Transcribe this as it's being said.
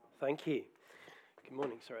Thank you. Good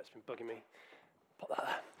morning. Sorry, it's been bugging me. Put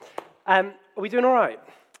that there. Are we doing all right?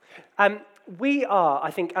 We are,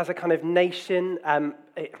 I think, as a kind of nation,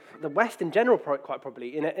 the West in general, quite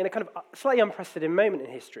probably, in a kind of slightly unprecedented moment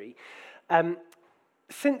in history.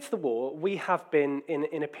 Since the war, we have been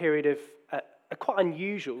in a period of a quite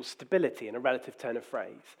unusual stability, in a relative turn of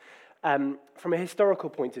phrase. From a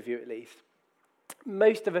historical point of view, at least,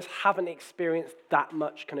 most of us haven't experienced that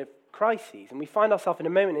much kind of crises, and we find ourselves in a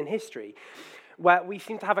moment in history where we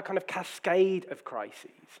seem to have a kind of cascade of crises.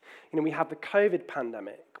 You know, we have the COVID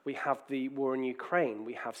pandemic, we have the war in Ukraine,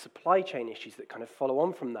 we have supply chain issues that kind of follow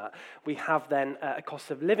on from that. We have then a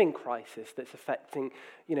cost of living crisis that's affecting,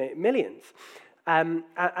 millions. And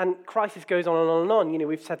crisis goes on and on and on. You know,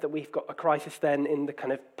 we've said that we've got a crisis then in the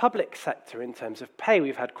kind of public sector in terms of pay.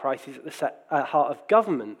 We've had crises at the heart of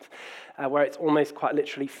government, where it's almost quite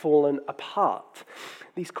literally fallen apart.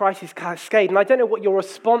 These crises cascade, and I don't know what your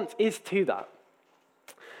response is to that.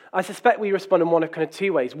 I suspect we respond in one of kind of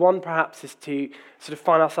two ways. One, perhaps, is to sort of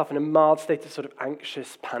find ourselves in a mild state of sort of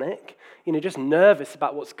anxious panic, just nervous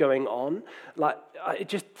about what's going on. Like, I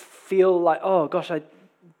just feel like, oh gosh, I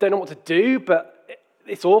don't know what to do, but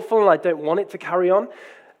it's awful and I don't want it to carry on.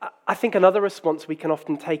 I think another response we can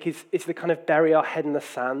often take is the kind of bury our head in the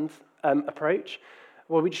sand approach,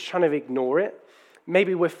 where we just trying to ignore it.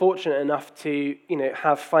 Maybe we're fortunate enough to,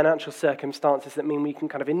 have financial circumstances that mean we can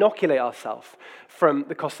kind of inoculate ourselves from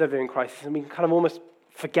the cost of living crisis, and we can kind of almost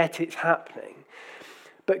forget it's happening.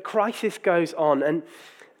 But crisis goes on,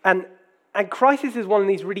 and crisis is one of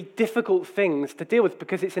these really difficult things to deal with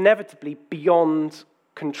because it's inevitably beyond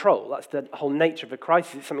control. That's the whole nature of a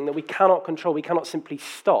crisis. It's something that we cannot control. We cannot simply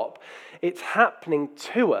stop. It's happening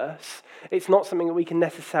to us. It's not something that we can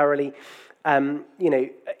necessarily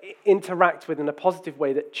interact with in a positive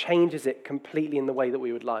way that changes it completely in the way that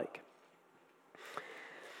we would like.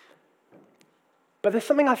 But there's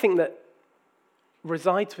something I think that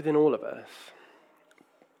resides within all of us,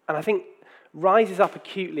 and I think rises up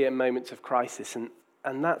acutely at moments of crisis, and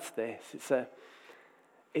that's this.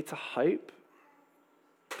 It's a hope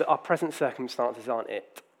that our present circumstances aren't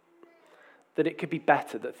it, that it could be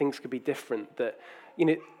better, that things could be different, that,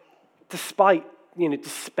 despite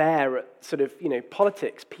despair at sort of,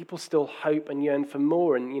 politics, people still hope and yearn for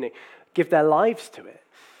more and, give their lives to it.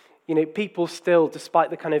 People still, despite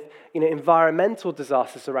the kind of, environmental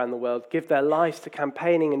disasters around the world, give their lives to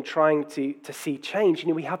campaigning and trying to see change.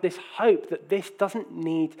 We have this hope that this doesn't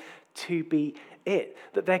need to be it,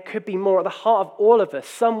 that there could be more at the heart of all of us,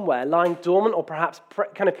 somewhere lying dormant or perhaps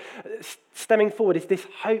kind of stemming forward is this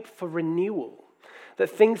hope for renewal, that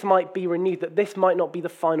things might be renewed, that this might not be the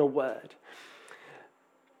final word.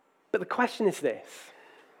 But the question is this: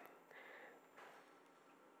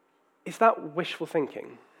 is that wishful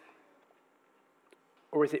thinking,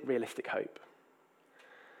 or is it realistic hope?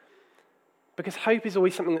 Because hope is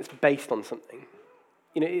always something that's based on something.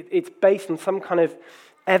 It's based on some kind of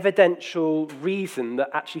evidential reason that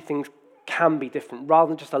actually things can be different, rather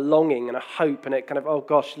than just a longing and a hope and a kind of, oh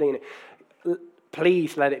gosh,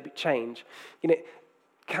 please let it change.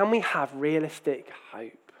 Can we have realistic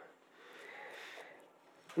hope?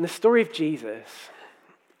 And the story of Jesus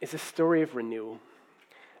is a story of renewal.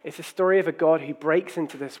 It's a story of a God who breaks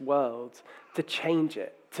into this world to change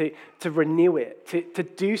it, to renew it, to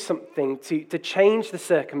do something, to change the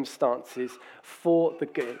circumstances for the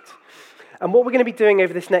good. And what we're going to be doing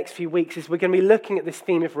over this next few weeks is we're going to be looking at this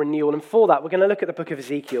theme of renewal. And for that, we're going to look at the book of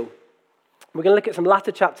Ezekiel. We're going to look at some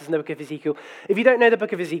latter chapters in the book of Ezekiel. If you don't know the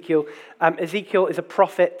book of Ezekiel, Ezekiel is a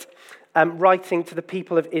prophet writing to the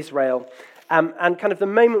people of Israel. And kind of the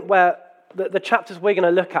moment where the chapters we're going to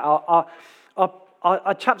look at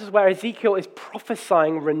are chapters where Ezekiel is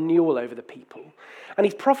prophesying renewal over the people. And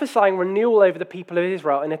he's prophesying renewal over the people of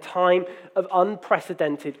Israel in a time of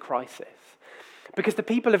unprecedented crisis. Because the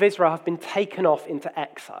people of Israel have been taken off into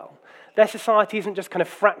exile. Their society isn't just kind of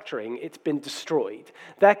fracturing, it's been destroyed.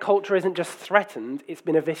 Their culture isn't just threatened, it's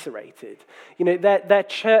been eviscerated. Their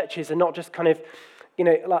churches are not just kind of,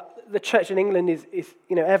 like the church in England is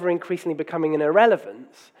ever increasingly becoming an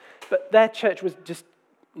irrelevance, but their church was just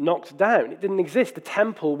knocked down. It didn't exist. The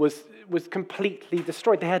temple was completely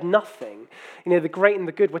destroyed. They had nothing. The great and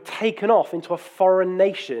the good were taken off into a foreign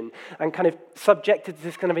nation and kind of subjected to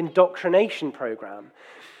this kind of indoctrination program.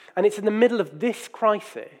 And it's in the middle of this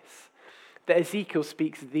crisis that Ezekiel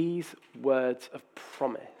speaks these words of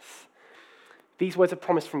promise. These words of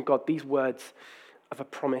promise from God, these words of a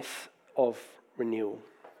promise of renewal.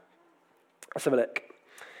 Let's have a look.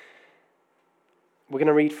 We're going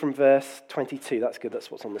to read from verse 22. That's good. That's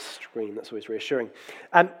what's on the screen. That's always reassuring.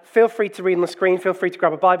 Feel free to read on the screen. Feel free to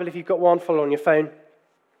grab a Bible if you've got one. Follow on your phone.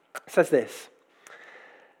 It says this,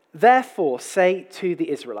 "Therefore say to the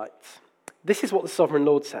Israelites, this is what the sovereign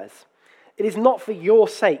Lord says. It is not for your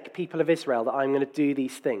sake, people of Israel, that I'm going to do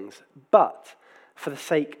these things, but for the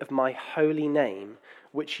sake of my holy name,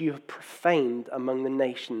 which you have profaned among the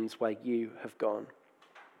nations where you have gone.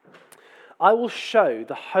 I will show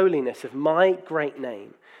the holiness of my great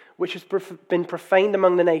name, which has been profaned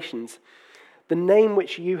among the nations, the name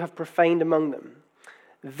which you have profaned among them.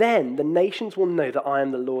 Then the nations will know that I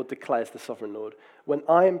am the Lord, declares the sovereign Lord, when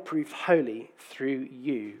I am proved holy through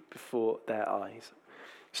you before their eyes."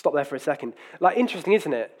 Stop there for a second. Interesting,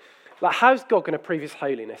 isn't it? How's God going to prove his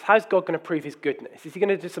holiness? How's God going to prove his goodness? Is he going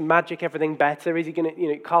to do some magic everything better? Is he going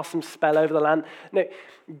to cast some spell over the land? No,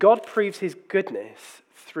 God proves his goodness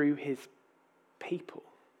through his people.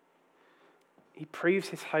 He proves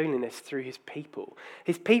his holiness through his people.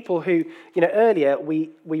 His people who, earlier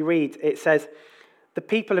we read, it says, the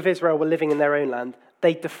people of Israel were living in their own land.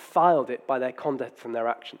 They defiled it by their conduct and their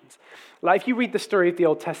actions. If you read the story of the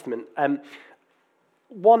Old Testament,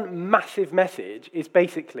 one massive message is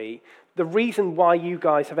basically the reason why you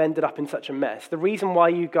guys have ended up in such a mess, the reason why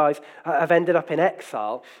you guys have ended up in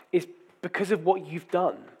exile is because of what you've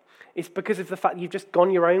done. It's because of the fact that you've just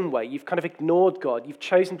gone your own way. You've kind of ignored God. You've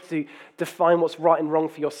chosen to define what's right and wrong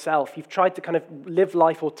for yourself. You've tried to kind of live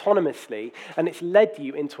life autonomously, and it's led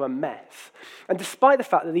you into a mess. And despite the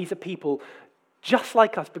fact that these are people just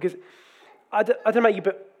like us, because I don't know about you,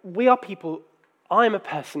 but we are people. I'm a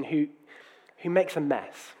person who makes a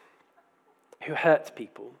mess, who hurts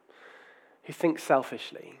people, who thinks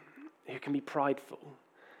selfishly, who can be prideful.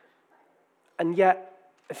 And yet,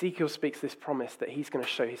 Ezekiel speaks this promise that he's going to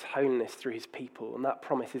show his holiness through his people, and that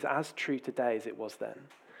promise is as true today as it was then.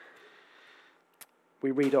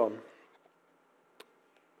 We read on.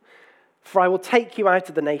 "For I will take you out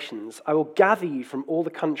of the nations, I will gather you from all the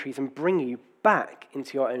countries and bring you back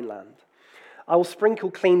into your own land. I will sprinkle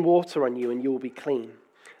clean water on you and you will be clean.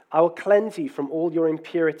 I will cleanse you from all your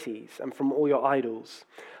impurities and from all your idols.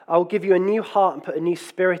 I will give you a new heart and put a new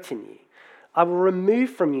spirit in you. I will remove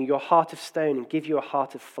from you your heart of stone and give you a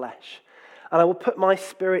heart of flesh. And I will put my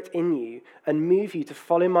spirit in you and move you to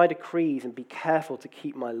follow my decrees and be careful to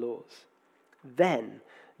keep my laws. Then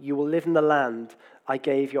you will live in the land I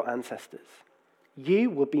gave your ancestors. You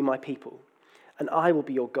will be my people, and I will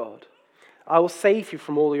be your God. I will save you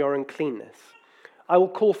from all your uncleanness. I will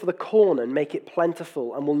call for the corn and make it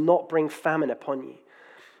plentiful and will not bring famine upon you.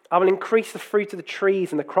 I will increase the fruit of the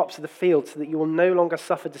trees and the crops of the field so that you will no longer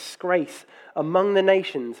suffer disgrace among the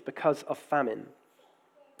nations because of famine.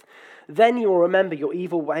 Then you will remember your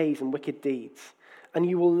evil ways and wicked deeds, and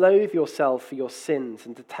you will loathe yourself for your sins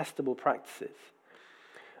and detestable practices.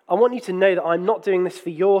 I want you to know that I'm not doing this for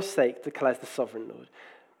your sake, declares the sovereign Lord.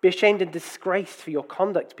 Be ashamed and disgraced for your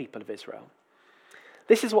conduct, people of Israel.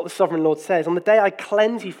 This is what the sovereign Lord says. On the day I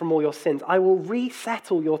cleanse you from all your sins, I will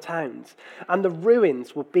resettle your towns, and the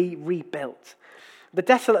ruins will be rebuilt. The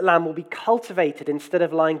desolate land will be cultivated instead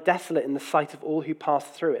of lying desolate in the sight of all who pass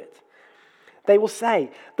through it. They will say,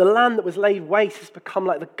 the land that was laid waste has become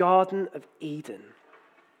like the Garden of Eden.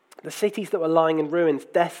 The cities that were lying in ruins,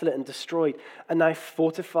 desolate and destroyed, are now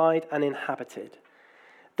fortified and inhabited.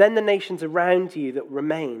 Then the nations around you that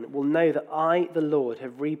remain will know that I, the Lord,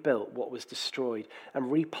 have rebuilt what was destroyed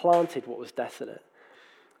and replanted what was desolate.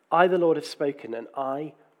 I, the Lord, have spoken, and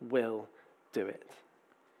I will do it.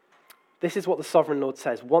 This is what the sovereign Lord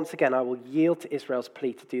says. Once again, I will yield to Israel's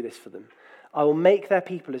plea to do this for them. I will make their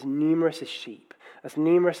people as numerous as sheep, as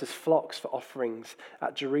numerous as flocks for offerings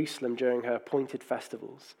at Jerusalem during her appointed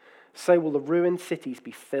festivals. So will the ruined cities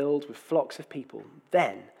be filled with flocks of people.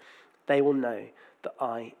 Then they will know that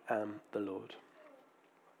I am the Lord.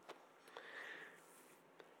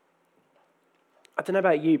 I don't know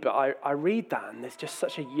about you, but I read that and there's just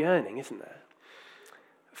such a yearning, isn't there?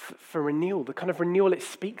 For renewal, the kind of renewal it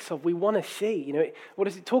speaks of, we want to see. What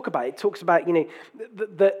does it talk about? It talks about, the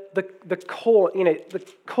corn, the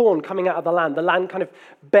corn coming out of the land kind of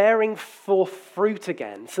bearing forth fruit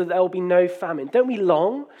again, so that there will be no famine. Don't we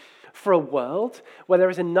long for a world where there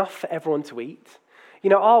is enough for everyone to eat?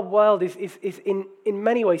 Our world is in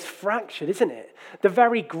many ways fractured, isn't it? The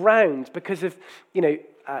very ground, because of,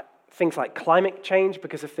 things like climate change,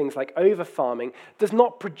 because of things like over-farming, does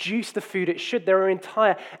not produce the food it should. There are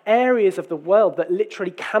entire areas of the world that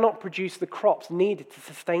literally cannot produce the crops needed to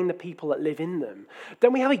sustain the people that live in them.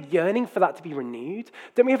 Don't we have a yearning for that to be renewed?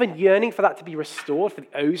 Don't we have a yearning for that to be restored, for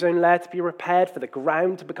the ozone layer to be repaired, for the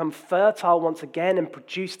ground to become fertile once again and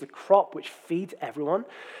produce the crop which feeds everyone?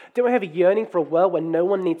 Don't we have a yearning for a world where no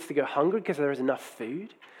one needs to go hungry because there is enough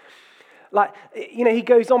food? Like, he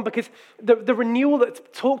goes on because the renewal that's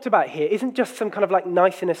talked about here isn't just some kind of like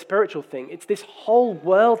nice inner spiritual thing. It's this whole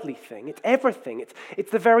worldly thing. It's everything.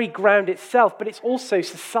 It's the very ground itself, but it's also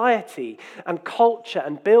society and culture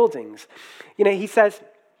and buildings. He says,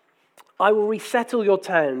 I will resettle your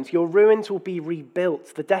towns. Your ruins will be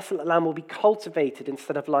rebuilt. The desolate land will be cultivated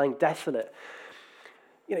instead of lying desolate.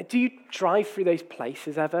 Do you drive through those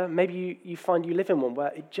places ever? Maybe you find you live in one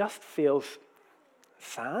where it just feels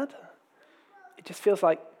sad. It just feels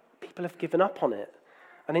like people have given up on it.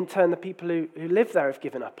 And in turn, the people who live there have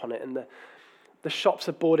given up on it. And the shops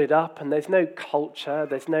are boarded up and there's no culture,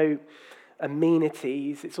 there's no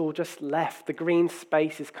amenities. It's all just left. The green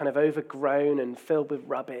space is kind of overgrown and filled with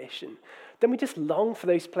rubbish. And then we just long for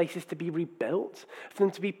those places to be rebuilt, for them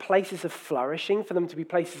to be places of flourishing, for them to be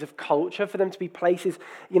places of culture, for them to be places,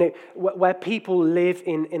 where people live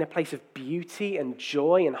in a place of beauty and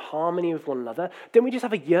joy and harmony with one another. Don't we just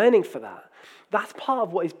have a yearning for that? That's part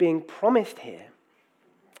of what is being promised here.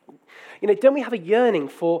 Don't we have a yearning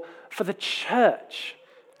for the church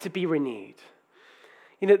to be renewed?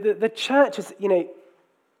 The church is,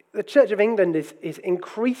 the Church of England is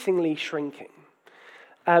increasingly shrinking.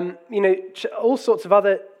 All sorts of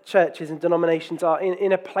other churches and denominations are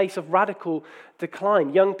in a place of radical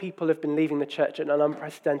decline. Young people have been leaving the church at an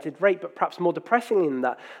unprecedented rate, but perhaps more depressingly than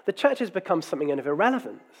that, the church has become something of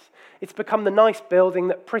irrelevance. It's become the nice building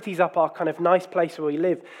that pretties up our kind of nice place where we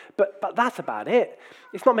live, but that's about it.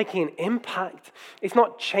 It's not making an impact. It's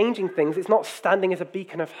not changing things. It's not standing as a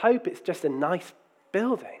beacon of hope. It's just a nice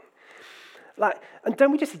building. And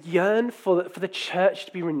don't we just yearn for the church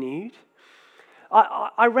to be renewed?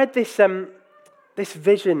 I read this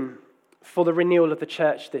vision for the renewal of the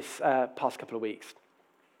church this past couple of weeks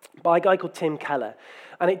by a guy called Tim Keller,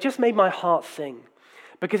 and it just made my heart sing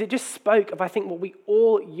because it just spoke of, I think, what we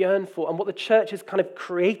all yearn for and what the church is kind of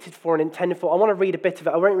created for and intended for. I want to read a bit of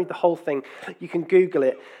it. I won't read the whole thing. You can Google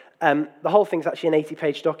it. The whole thing's actually an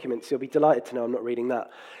 80-page document, so you'll be delighted to know I'm not reading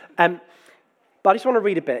that. But I just want to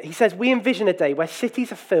read a bit. He says, we envision a day where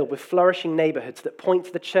cities are filled with flourishing neighborhoods that point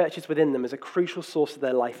to the churches within them as a crucial source of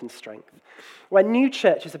their life and strength. Where new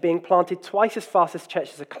churches are being planted twice as fast as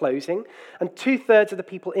churches are closing, and 2/3 of the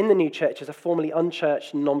people in the new churches are formerly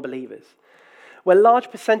unchurched and non-believers. Where large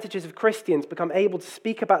percentages of Christians become able to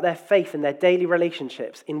speak about their faith and their daily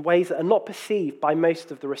relationships in ways that are not perceived by most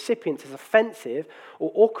of the recipients as offensive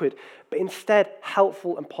or awkward, but instead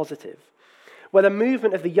helpful and positive. Where the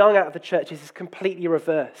movement of the young out of the churches is completely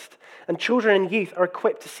reversed, and children and youth are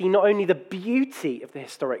equipped to see not only the beauty of the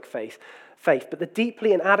historic faith, but the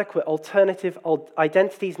deeply inadequate alternative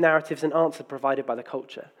identities, narratives, and answers provided by the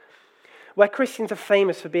culture. Where Christians are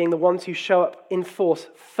famous for being the ones who show up in force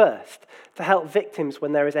first to help victims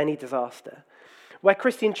when there is any disaster. Where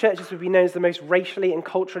Christian churches would be known as the most racially and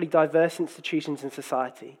culturally diverse institutions in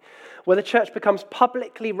society. Where the church becomes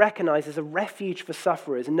publicly recognized as a refuge for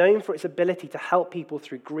sufferers, known for its ability to help people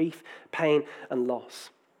through grief, pain, and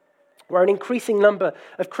loss. Where an increasing number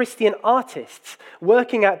of Christian artists,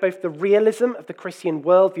 working out both the realism of the Christian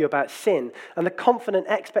worldview about sin and the confident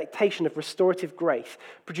expectation of restorative grace,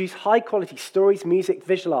 produce high-quality stories, music,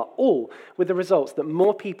 visual art, all with the results that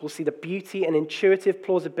more people see the beauty and intuitive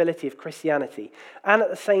plausibility of Christianity, and at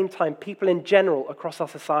the same time, people in general across our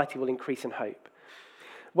society will increase in hope.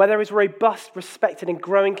 Where there is a robust, respected, and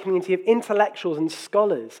growing community of intellectuals and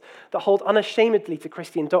scholars that hold unashamedly to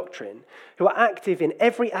Christian doctrine, who are active in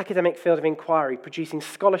every academic field of inquiry, producing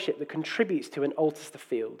scholarship that contributes to and alters the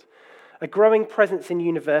field. A growing presence in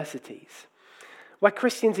universities. Where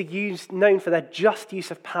Christians are known for their just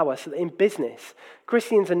use of power, so that in business,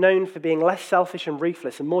 Christians are known for being less selfish and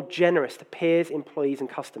ruthless and more generous to peers, employees, and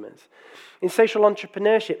customers. In social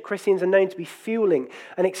entrepreneurship, Christians are known to be fueling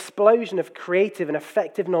an explosion of creative and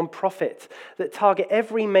effective non-profits that target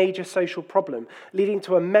every major social problem, leading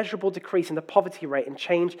to a measurable decrease in the poverty rate and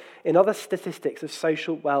change in other statistics of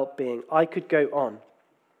social well-being. I could go on.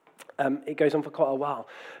 It goes on for quite a while.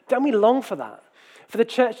 Don't we long for that? For the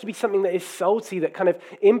church to be something that is salty, that kind of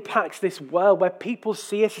impacts this world, where people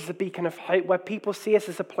see us as a beacon of hope, where people see us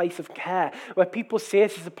as a place of care, where people see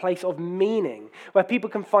us as a place of meaning, where people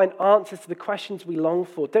can find answers to the questions we long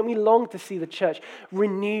for. Don't we long to see the church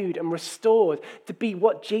renewed and restored to be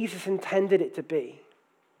what Jesus intended it to be?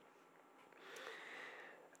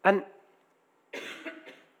 And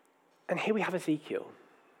here we have Ezekiel,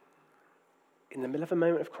 in the middle of a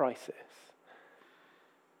moment of crisis,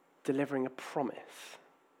 delivering a promise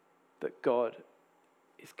that God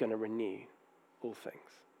is going to renew all things.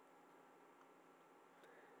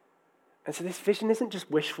 And so this vision isn't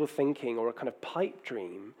just wishful thinking or a kind of pipe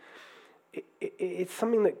dream. it's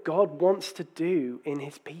something that God wants to do in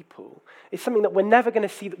his people. It's something that we're not going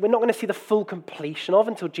to see the full completion of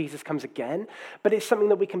until Jesus comes again, but it's something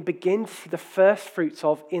that we can begin to see the first fruits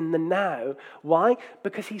of in the now. Why?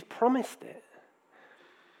 Because he's promised it.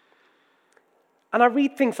 And I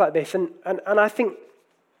read things like this and I think,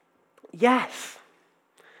 yes.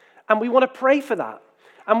 And we want to pray for that.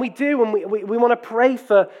 And we do, and we want to pray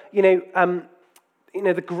for,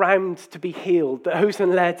 the ground to be healed, the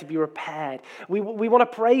ozone layer to be repaired. We want to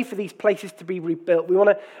pray for these places to be rebuilt. We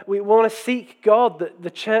want to seek God that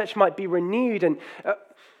the church might be renewed.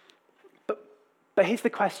 But here's the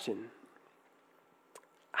question: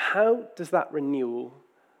 how does that renewal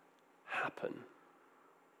happen?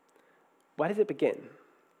 Where does it begin?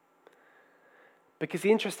 Because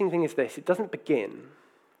the interesting thing is this: it doesn't begin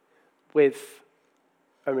with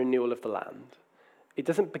a renewal of the land. It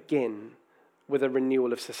doesn't begin with a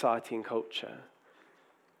renewal of society and culture.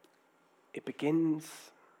 It begins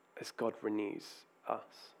as God renews us.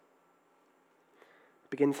 It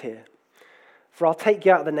begins here. For I'll take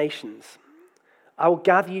you out of the nations. I will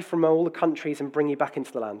gather you from all the countries and bring you back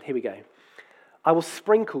into the land. Here we go. I will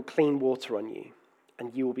sprinkle clean water on you,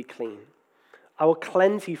 and you will be clean. I will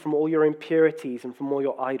cleanse you from all your impurities and from all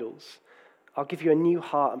your idols. I'll give you a new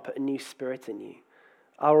heart and put a new spirit in you.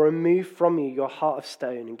 I will remove from you your heart of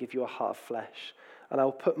stone and give you a heart of flesh. And I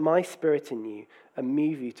will put my spirit in you and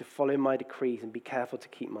move you to follow my decrees and be careful to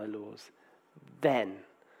keep my laws. Then, ...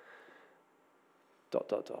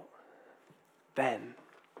 Then,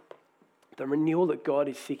 the renewal that God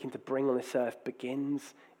is seeking to bring on this earth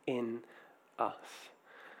begins in us.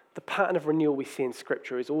 The pattern of renewal we see in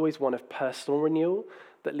Scripture is always one of personal renewal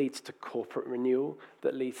that leads to corporate renewal,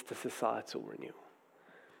 that leads to societal renewal.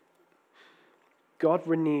 God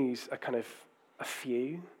renews a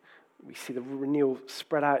few. We see the renewal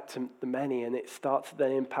spread out to the many, and it starts to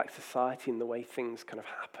then impact society and the way things kind of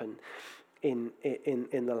happen in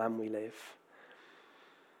the land we live.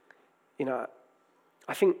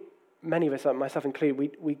 I think many of us, myself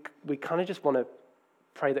included, we kind of just want to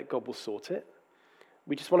pray that God will sort it.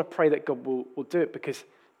 We just want to pray that God will do it because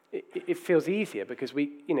it feels easier, because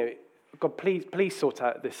God, please sort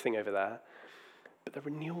out this thing over there. But the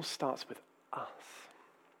renewal starts with us.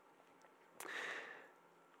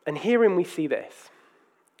 And herein we see this.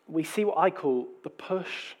 We see what I call the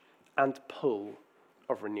push and pull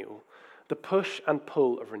of renewal. The push and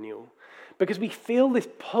pull of renewal. Because we feel this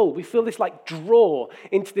pull, we feel this draw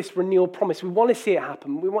into this renewal promise. We want to see it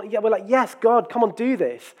happen. We're like, yes, God, come on, do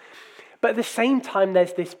this. But at the same time,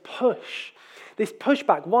 there's this push, this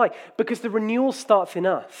pushback. Why? Because the renewal starts in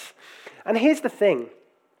us. And here's the thing.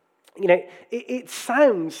 It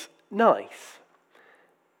sounds nice.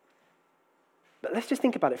 But let's just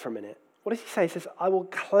think about it for a minute. What does he say? He says, I will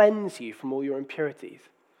cleanse you from all your impurities.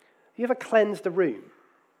 Have you ever cleansed a room?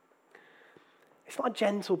 It's not a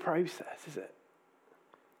gentle process, is it?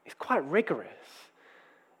 It's quite rigorous.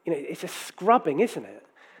 It's a scrubbing, isn't it?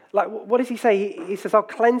 What does he say? He says, I'll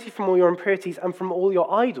cleanse you from all your impurities and from all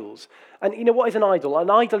your idols. And what is an idol? An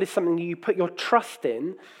idol is something you put your trust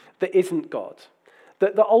in that isn't God,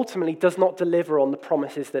 that ultimately does not deliver on the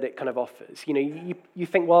promises that it kind of offers. You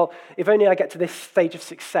think, well, if only I get to this stage of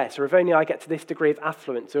success, or if only I get to this degree of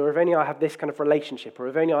affluence, or if only I have this kind of relationship, or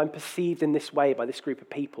if only I'm perceived in this way by this group of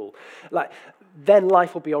people, then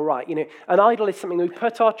life will be all right. An idol is something we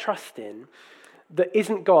put our trust in that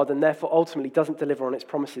isn't God and therefore ultimately doesn't deliver on its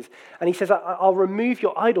promises. And he says, I'll remove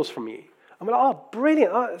your idols from you. I'm like, oh,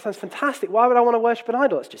 brilliant. Oh, that sounds fantastic. Why would I want to worship an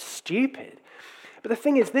idol? It's just stupid. But the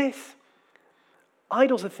thing is this.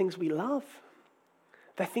 Idols are things we love.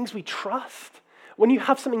 They're things we trust. When you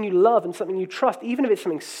have something you love and something you trust, even if it's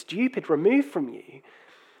something stupid removed from you,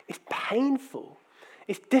 it's painful.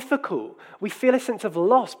 It's difficult. We feel a sense of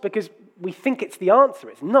loss because we think it's the answer.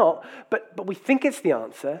 It's not, but we think it's the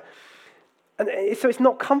answer. And so it's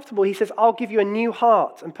not comfortable. He says, I'll give you a new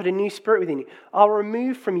heart and put a new spirit within you. I'll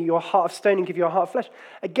remove from you your heart of stone and give you a heart of flesh.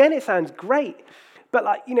 Again, it sounds great. But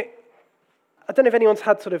I don't know if anyone's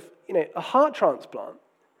had a heart transplant.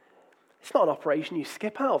 It's not an operation you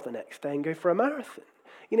skip out of the next day and go for a marathon.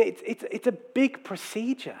 It's a big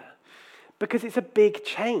procedure because it's a big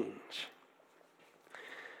change.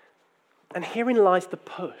 And herein lies the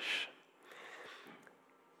push.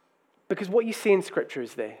 Because what you see in Scripture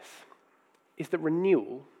is this, is that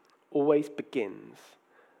renewal always begins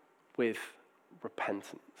with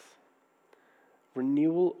repentance.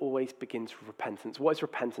 Renewal always begins with repentance. What is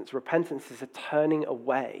repentance? Repentance is a turning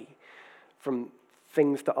away from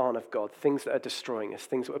things that aren't of God, things that are destroying us,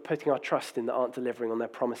 things that we're putting our trust in that aren't delivering on their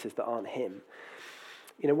promises that aren't Him.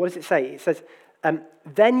 What does it say? It says,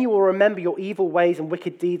 Then you will remember your evil ways and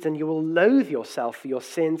wicked deeds, and you will loathe yourself for your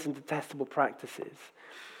sins and detestable practices.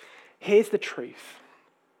 Here's the truth.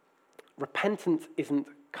 Repentance isn't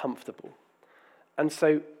comfortable, and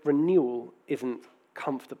so renewal isn't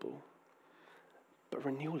comfortable. But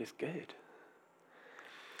renewal is good.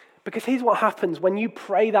 Because here's what happens when you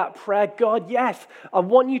pray that prayer: God, yes, I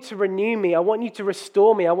want you to renew me. I want you to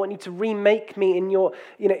restore me. I want you to remake me in your,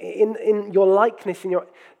 in your likeness,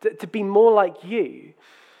 to be more like you.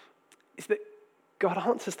 It's that God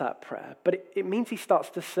answers that prayer, but it means he starts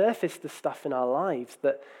to surface the stuff in our lives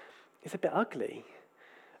that is a bit ugly.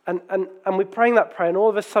 And we're praying that prayer, and all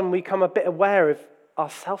of a sudden we become a bit aware of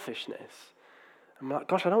our selfishness. I'm like,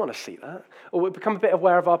 gosh, I don't want to see that. Or we become a bit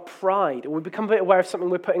aware of our pride, or we become a bit aware of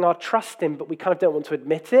something we're putting our trust in, but we kind of don't want to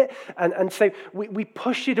admit it. And so we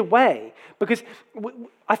push it away, because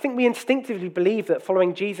I think we instinctively believe that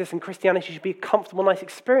following Jesus and Christianity should be a comfortable, nice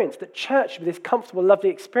experience, that church should be this comfortable,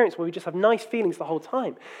 lovely experience where we just have nice feelings the whole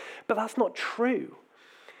time. But that's not true.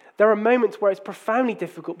 There are moments where it's profoundly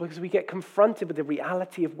difficult because we get confronted with the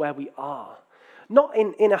reality of where we are. Not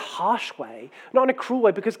in a harsh way, not in a cruel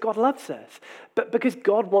way, because God loves us, but because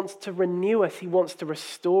God wants to renew us. He wants to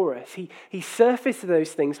restore us. He surfaces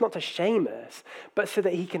those things, not to shame us, but so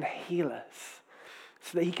that he can heal us,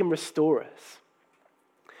 so that he can restore us.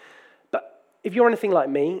 But if you're anything like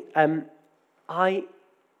me, I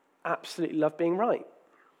absolutely love being right.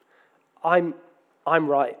 I'm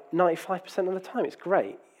right 95% of the time. It's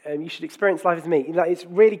great. You should experience life with me. It's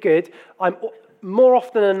really good. I'm more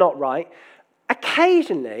often than not right.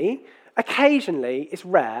 Occasionally, it's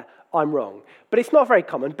rare, I'm wrong. But it's not very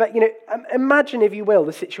common. But, imagine, if you will,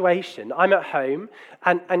 the situation. I'm at home,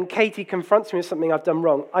 and Katie confronts me with something I've done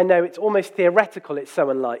wrong. I know it's almost theoretical, it's so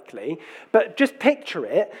unlikely. But just picture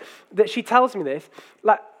it, that she tells me this.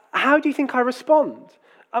 Like, how do you think I respond?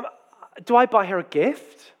 Do I buy her a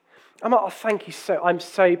gift? I'm like, oh, thank you I'm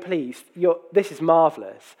so pleased. This is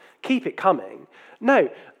marvelous. Keep it coming. No,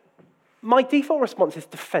 my default response is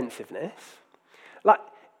defensiveness. Like,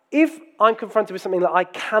 if I'm confronted with something that I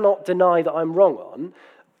cannot deny that I'm wrong on,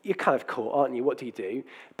 you're kind of caught, aren't you? What do you do?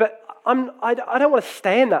 But I don't want to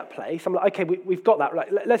stay in that place. I'm like, okay, we've got that. Right.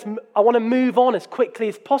 I want to move on as quickly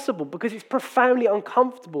as possible, because it's profoundly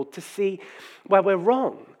uncomfortable to see where we're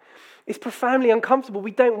wrong. It's profoundly uncomfortable.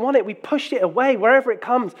 We don't want it. We push it away wherever it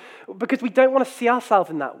comes, because we don't want to see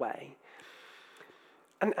ourselves in that way.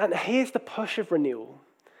 And here's the push of renewal,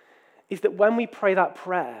 is that when we pray that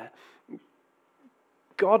prayer,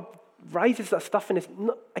 God raises that stuff in us,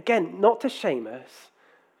 not to shame us,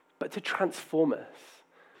 but to transform us.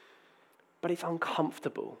 But it's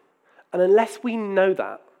uncomfortable. And unless we know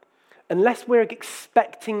that, unless we're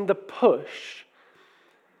expecting the push,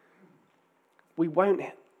 we'll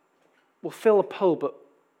feel a pull, but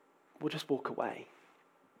we'll just walk away.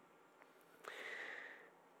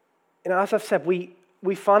 As I've said, we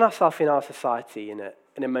find ourselves in our society in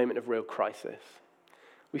a moment of real crisis.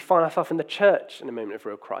 We find ourselves in the church in a moment of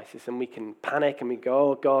real crisis, and we can panic and we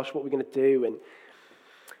go, oh gosh, what are we going to do?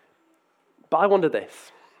 But I wonder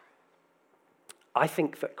this. I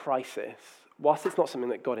think that crisis, whilst it's not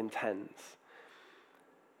something that God intends,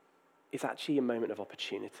 is actually a moment of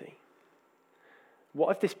opportunity. What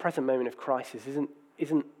if this present moment of crisis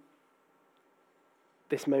isn't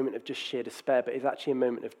this moment of just sheer despair, but is actually a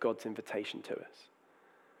moment of God's invitation to us?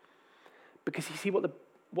 Because you see, what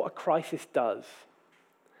a crisis does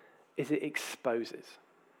is it exposes.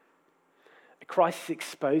 A crisis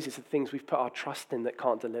exposes the things we've put our trust in that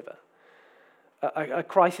can't deliver. A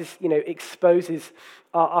crisis, exposes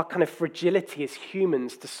our kind of fragility as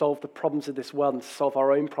humans to solve the problems of this world and to solve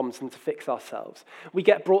our own problems and to fix ourselves. We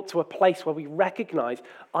get brought to a place where we recognize,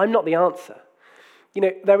 I'm not the answer.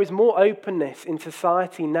 There is more openness in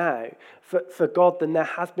society now for God than there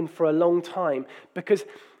has been for a long time, because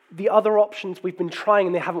the other options we've been trying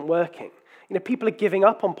and they haven't working. People are giving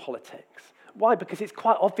up on politics. Why? Because it's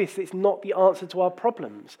quite obvious it's not the answer to our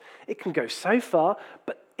problems. It can go so far,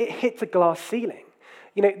 but it hits a glass ceiling.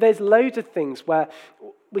 There's loads of things where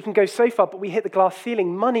we can go so far, but we hit the glass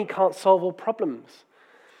ceiling. Money can't solve all problems.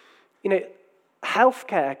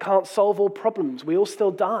 Healthcare can't solve all problems. We all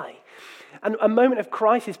still die. And a moment of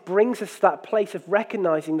crisis brings us to that place of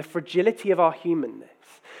recognizing the fragility of our humanness.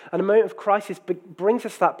 And a moment of crisis brings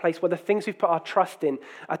us to that place where the things we've put our trust in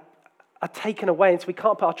are taken away, and so we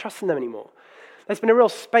can't put our trust in them anymore. There's been a real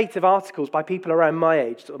spate of articles by people around my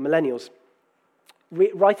age, sort of millennials,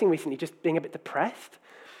 writing recently, just being a bit depressed,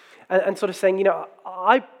 and sort of saying,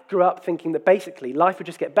 I grew up thinking that basically life would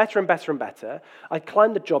just get better and better and better. I'd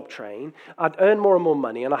climb the job train, I'd earn more and more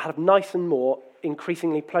money, and I'd have nice and more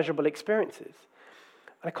increasingly pleasurable experiences.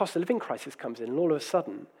 and a cost of living crisis comes in, and all of a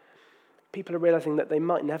sudden, people are realizing that they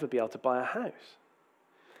might never be able to buy a house.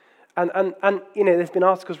 And there's been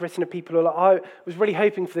articles written of people who are like, I was really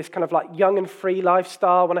hoping for this kind of like young and free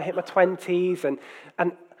lifestyle when I hit my 20s, and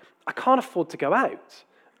I can't afford to go out.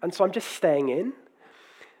 And so I'm just staying in.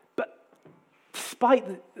 But despite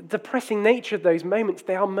the depressing nature of those moments,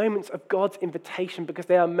 they are moments of God's invitation, because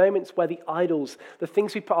they are moments where the idols, the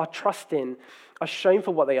things we put our trust in, are shown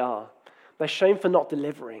for what they are. They're shown for not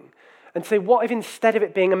delivering. And so what if instead of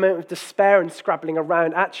it being a moment of despair and scrabbling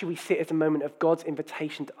around, actually we see it as a moment of God's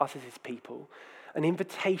invitation to us as his people, an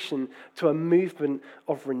invitation to a movement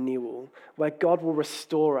of renewal where God will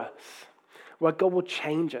restore us, where God will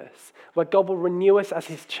change us, where God will renew us as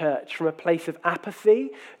his church from a place of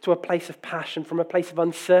apathy to a place of passion, from a place of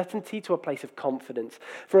uncertainty to a place of confidence,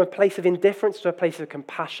 from a place of indifference to a place of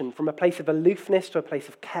compassion, from a place of aloofness to a place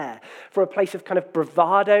of care, from a place of kind of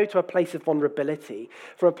bravado to a place of vulnerability,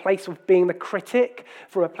 from a place of being the critic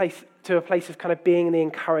from a place to a place of kind of being the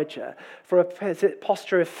encourager, from a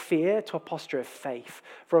posture of fear to a posture of faith,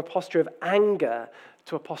 from a posture of anger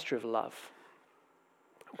to a posture of love.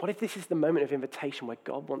 What if this is the moment of invitation where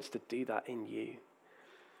God wants to do that in you?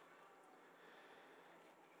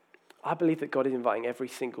 I believe that God is inviting every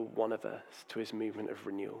single one of us to his movement of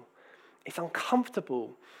renewal. It's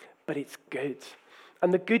uncomfortable, but it's good.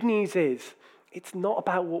 And the good news is, it's not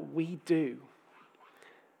about what we do,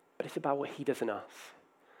 but it's about what he does in us.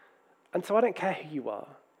 And so I don't care who you are.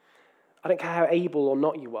 I don't care how able or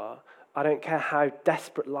not you are. I don't care how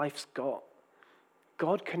desperate life's got.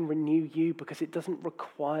 God can renew you because it doesn't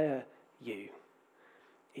require you.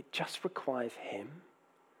 It just requires him.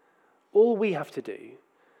 All we have to do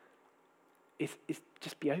is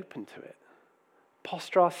just be open to it.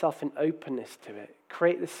 Posture ourselves in openness to it.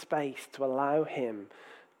 Create the space to allow him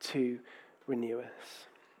to renew us.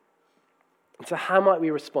 And so how might we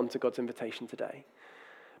respond to God's invitation today?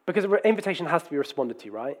 Because an invitation has to be responded to,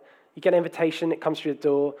 right? You get an invitation, it comes through the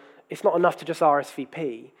door. It's not enough to just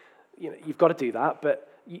RSVP. You've got to do that, but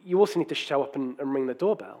you also need to show up and ring the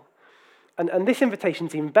doorbell. And this invitation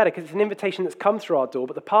is even better because it's an invitation that's come through our door,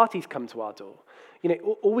 but the party's come to our door.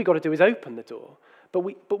 All we got to do is open the door. But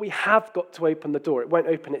we have got to open the door. It won't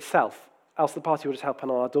open itself, else the party will just happen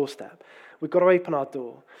on our doorstep. We've got to open our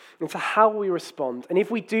door. And so how will we respond? And if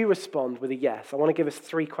we do respond with a yes, I want to give us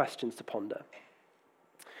 3 questions to ponder.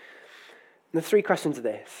 And the 3 questions are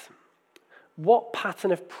this. What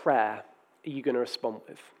pattern of prayer are you going to respond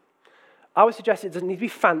with? I would suggest it doesn't need to be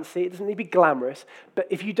fancy, it doesn't need to be glamorous, but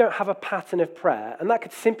if you don't have a pattern of prayer, and that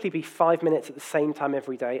could simply be 5 minutes at the same time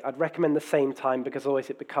every day, I'd recommend the same time because otherwise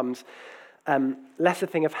it becomes less a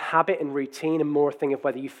thing of habit and routine and more a thing of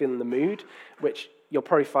whether you feel in the mood, which you'll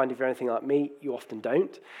probably find if you're anything like me, you often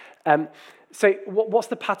don't. So what's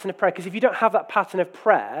the pattern of prayer? Because if you don't have that pattern of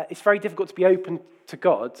prayer, it's very difficult to be open to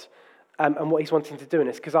God and what he's wanting to do in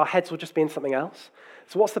us because our heads will just be in something else.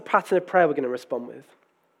 So what's the pattern of prayer we're going to respond with?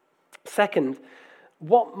 Second,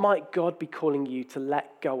 what might God be calling you to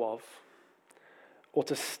let go of, or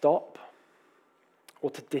to stop, or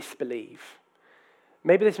to disbelieve?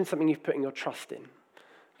 Maybe there's been something you've put in your trust in,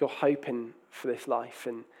 your hope in for this life,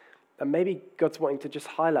 and maybe God's wanting to just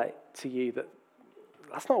highlight to you that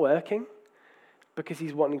that's not working because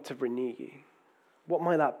he's wanting to renew you. What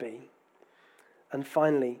might that be? And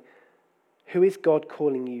finally, who is God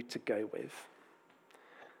calling you to go with?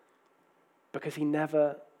 Because he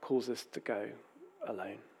never calls us to go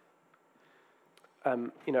alone. At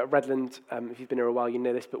Redland, if you've been here a while, you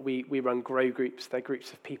know this, but we run grow groups. They're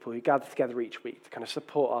groups of people who gather together each week to kind of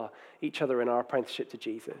support each other in our apprenticeship to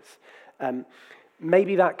Jesus.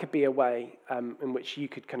 Maybe that could be a way in which you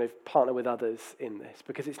could kind of partner with others in this,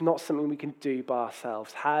 because it's not something we can do by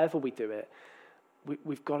ourselves. However we do it,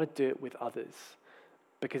 we've got to do it with others,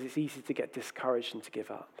 because it's easy to get discouraged and to give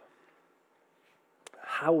up.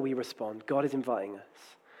 How will we respond? God is inviting us.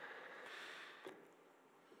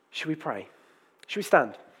 Should we pray? Should we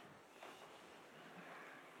stand?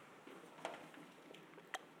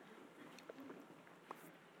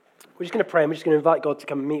 We're just going to pray, and we're just going to invite God to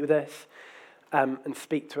come and meet with us and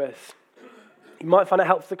speak to us. You might find it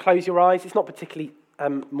helpful to close your eyes. It's not particularly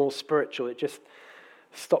more spiritual. It just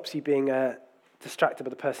stops you being distracted by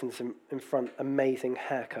the person in front. Amazing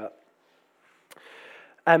haircut.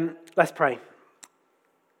 Let's pray.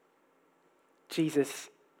 Jesus,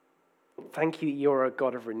 thank you that you're a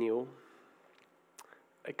God of renewal,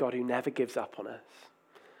 a God who never gives up on us,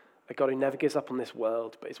 a God who never gives up on this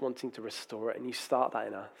world, but is wanting to restore it, and you start that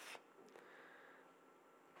in us.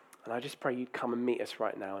 And I just pray you'd come and meet us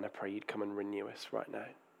right now, and I pray you'd come and renew us right now.